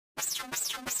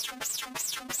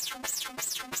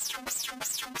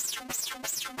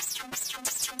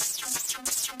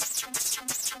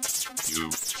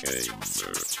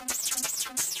Pukechamber.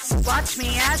 Watch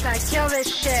me as I kill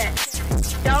this shit.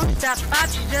 Don't step up,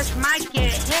 you just might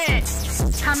get hit.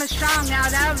 Coming strong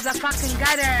out of the fucking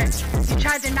gutter. You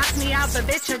tried to knock me out, but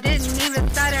bitch, I didn't even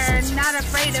stutter. Not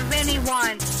afraid of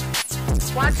anyone.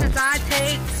 Watch as I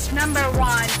take number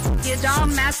one. You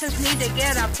don't masters need to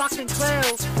get a fucking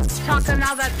clue. Talking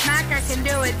all that smack, I can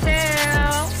do it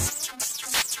too.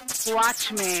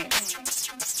 Watch me.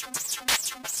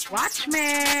 Watch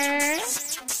me.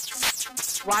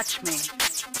 Watch me.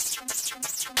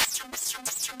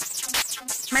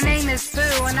 My name is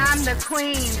Boo and I'm the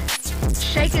queen.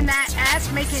 Shaking that ass,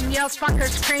 making your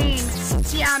fuckers scream.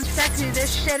 Yeah, I'm sexy,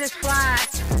 this shit is fly.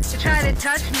 You try to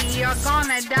touch me, you're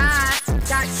gonna die.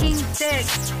 Got king dick,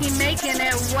 he making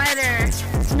it wetter.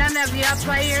 None of your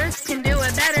players can do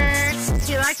it better.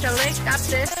 He like to lick up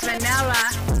this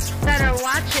vanilla. Better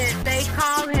watch it, they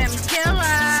call him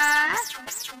killer.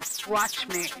 Watch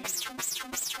me.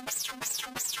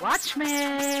 Watch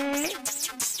me.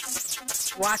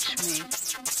 Watch me.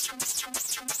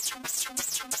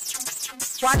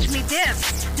 Watch me dip,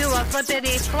 do a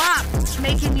flippity flop,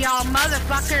 making y'all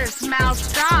motherfuckers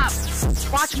mouths drop.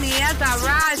 Watch me as I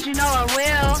rise, you know I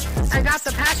will. I got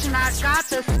the passion, I got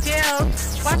the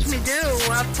skills. Watch me do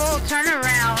a full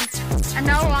turnaround. I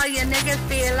know all you niggas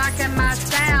be liking my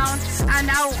sound. I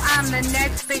know I'm the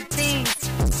next big thing.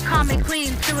 Call me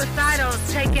queen, suicidal,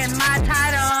 taking my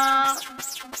title.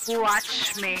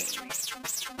 Watch me.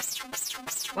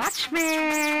 Watch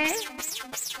me.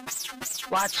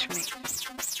 Watch me.